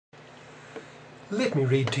Let me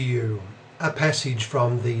read to you a passage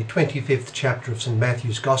from the 25th chapter of St.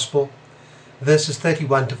 Matthew's Gospel, verses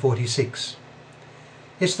 31 to 46.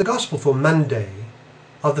 It's the Gospel for Monday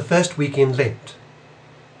of the first week in Lent.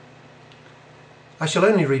 I shall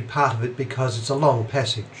only read part of it because it's a long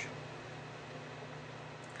passage.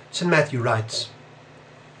 St. Matthew writes,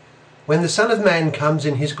 "When the Son of Man comes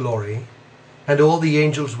in his glory, and all the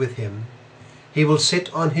angels with him, he will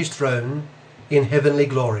sit on his throne in heavenly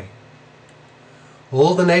glory.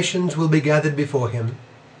 All the nations will be gathered before him,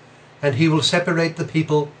 and he will separate the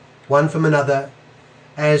people one from another,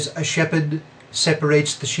 as a shepherd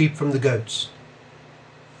separates the sheep from the goats.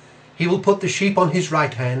 He will put the sheep on his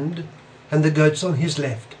right hand, and the goats on his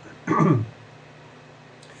left.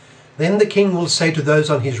 Then the king will say to those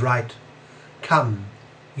on his right, 'Come,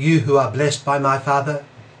 you who are blessed by my Father,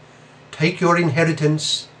 take your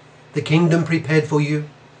inheritance, the kingdom prepared for you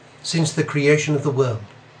since the creation of the world.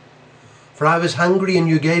 For I was hungry, and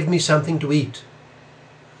you gave me something to eat.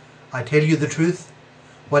 I tell you the truth,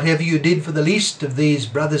 whatever you did for the least of these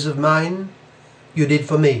brothers of mine, you did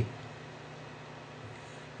for me.'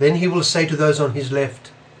 Then he will say to those on his left,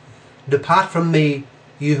 'Depart from me,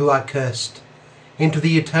 you who are cursed, into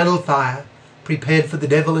the eternal fire prepared for the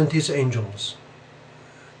devil and his angels.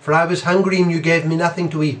 For I was hungry, and you gave me nothing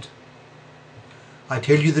to eat. I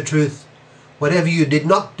tell you the truth, whatever you did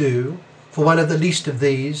not do for one of the least of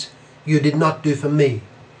these, you did not do for me.'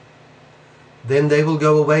 Then they will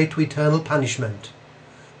go away to eternal punishment,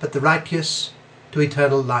 but the righteous to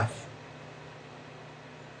eternal life."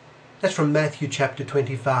 That's from Matthew chapter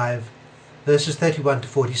 25, verses 31 to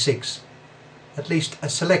 46, at least a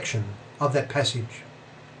selection of that passage.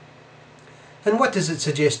 And what does it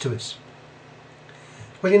suggest to us?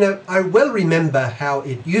 Well, I well remember how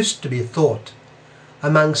it used to be thought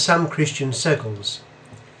among some Christian circles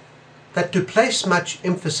that to place much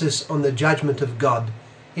emphasis on the judgment of God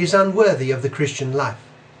is unworthy of the Christian life.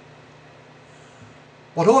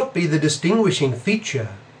 What ought be the distinguishing feature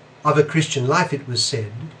of a Christian life, it was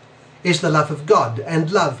said, is the love of God,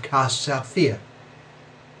 and love casts out fear.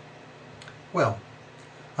 Well,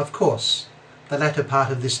 of course, the latter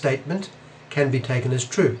part of this statement can be taken as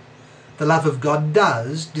true. The love of God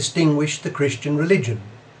does distinguish the Christian religion.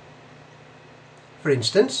 For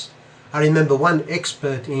instance, I remember one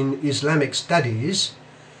expert in Islamic studies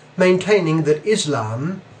maintaining that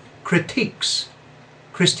Islam critiques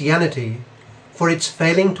Christianity for its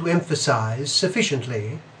failing to emphasize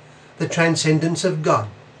sufficiently the transcendence of God.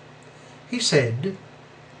 He said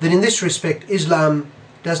that in this respect Islam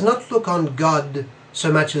does not look on God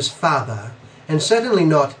so much as Father, and certainly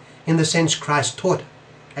not in the sense Christ taught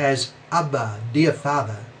as Abba, dear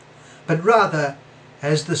Father, but rather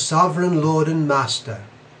as the sovereign Lord and Master.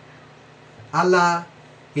 Allah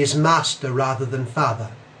is Master rather than Father.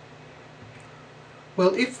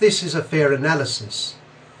 Well, if this is a fair analysis,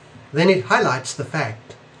 then it highlights the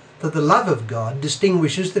fact that the love of God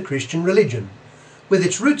distinguishes the Christian religion, with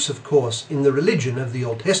its roots, of course, in the religion of the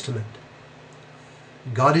Old Testament.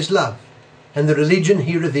 God is love, and the religion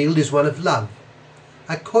he revealed is one of love.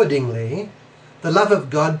 Accordingly, the love of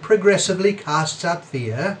God progressively casts out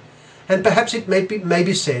fear, and perhaps it may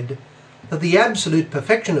be said that the absolute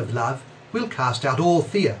perfection of love will cast out all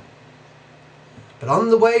fear. But on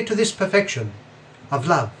the way to this perfection of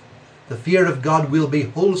love, the fear of God will be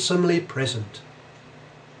wholesomely present.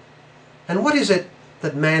 And what is it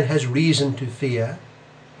that man has reason to fear?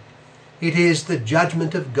 It is the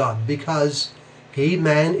judgment of God, because he,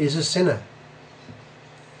 man, is a sinner.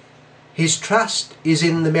 His trust is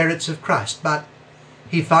in the merits of Christ, but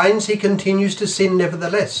he finds he continues to sin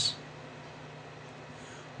nevertheless.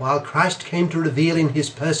 While Christ came to reveal in his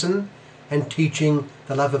person and teaching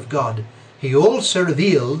the love of God, he also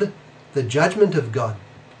revealed the judgment of God.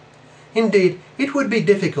 Indeed, it would be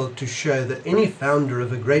difficult to show that any founder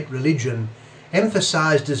of a great religion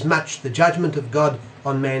emphasized as much the judgment of God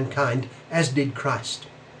on mankind as did Christ.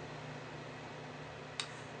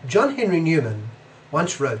 John Henry Newman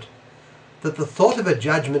once wrote that the thought of a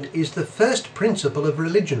judgment is the first principle of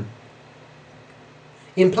religion,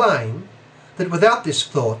 implying that without this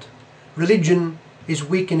thought, religion is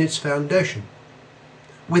weak in its foundation.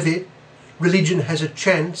 With it, religion has a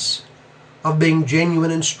chance of being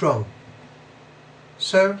genuine and strong.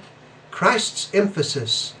 So, Christ's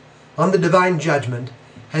emphasis on the divine judgment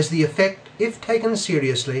has the effect, if taken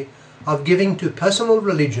seriously, of giving to personal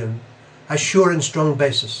religion a sure and strong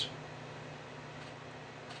basis.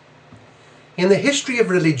 In the history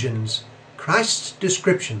of religions, Christ's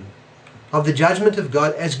description of the judgment of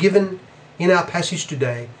God as given in our passage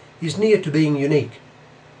today is near to being unique.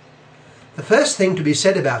 The first thing to be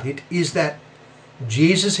said about it is that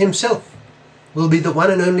Jesus himself will be the one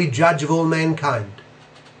and only judge of all mankind.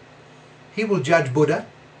 He will judge Buddha.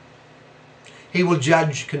 He will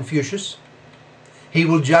judge Confucius. He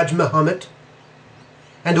will judge Muhammad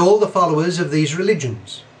and all the followers of these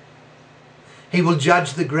religions. He will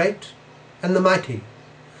judge the great and the mighty,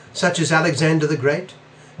 such as Alexander the Great,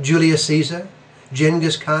 Julius Caesar,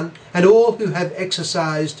 Genghis Khan, and all who have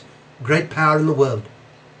exercised great power in the world.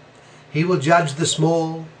 He will judge the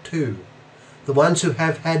small too, the ones who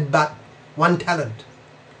have had but one talent,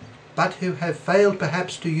 but who have failed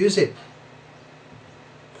perhaps to use it.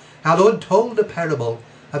 Our Lord told a parable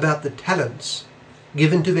about the talents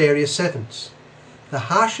given to various servants. The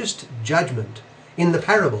harshest judgment in the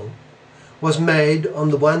parable was made on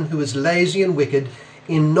the one who was lazy and wicked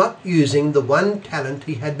in not using the one talent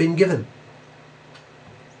he had been given.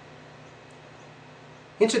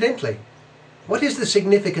 Incidentally, what is the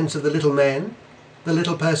significance of the little man, the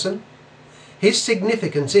little person? His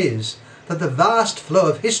significance is that the vast flow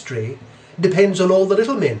of history depends on all the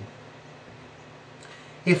little men.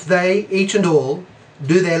 If they, each and all,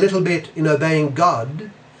 do their little bit in obeying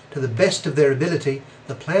God to the best of their ability,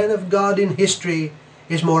 the plan of God in history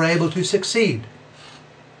is more able to succeed.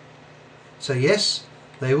 So yes,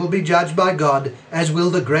 they will be judged by God, as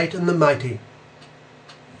will the great and the mighty.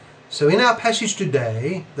 So in our passage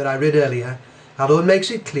today that I read earlier, our Lord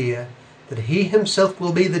makes it clear that He Himself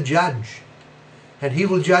will be the judge, and He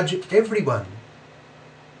will judge everyone.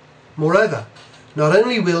 Moreover, not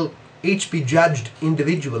only will each be judged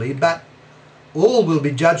individually, but all will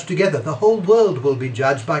be judged together. The whole world will be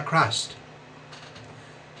judged by Christ.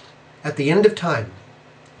 At the end of time,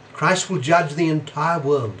 Christ will judge the entire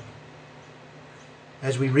world.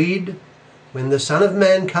 As we read, when the Son of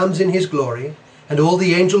Man comes in His glory, and all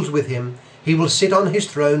the angels with Him, He will sit on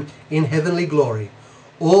His throne in heavenly glory.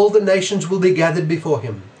 All the nations will be gathered before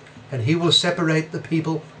Him, and He will separate the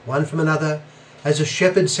people one from another, as a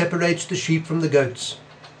shepherd separates the sheep from the goats.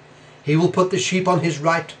 He will put the sheep on His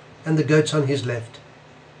right and the goats on His left.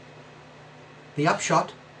 The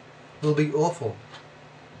upshot will be awful,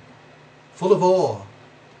 full of awe.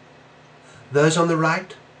 Those on the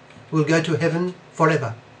right will go to heaven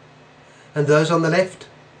forever, and those on the left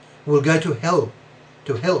will go to hell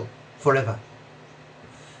forever.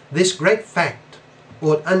 This great fact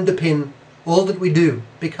ought underpin all that we do,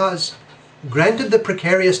 because, granted the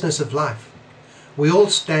precariousness of life, we all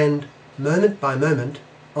stand moment by moment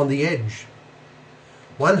on the edge.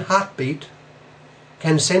 One heartbeat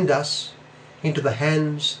can send us into the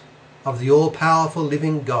hands of the all-powerful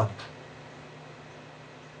living God,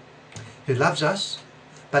 who loves us,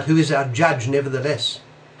 but who is our judge nevertheless.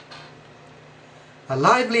 A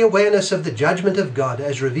lively awareness of the judgment of God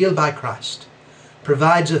as revealed by Christ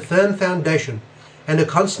provides a firm foundation and a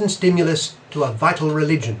constant stimulus to a vital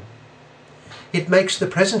religion. It makes the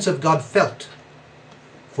presence of God felt,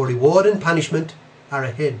 for reward and punishment are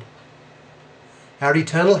ahead. Our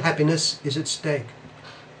eternal happiness is at stake.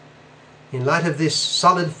 In light of this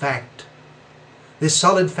solid fact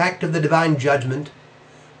of the divine judgment,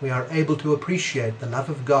 we are able to appreciate the love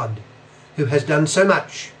of God, who has done so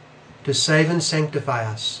much to save and sanctify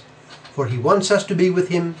us, for He wants us to be with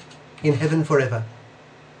Him in heaven forever.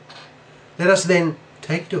 Let us then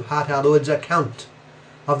take to heart our Lord's account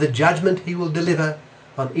of the judgment He will deliver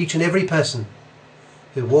on each and every person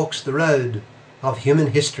who walks the road of human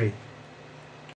history.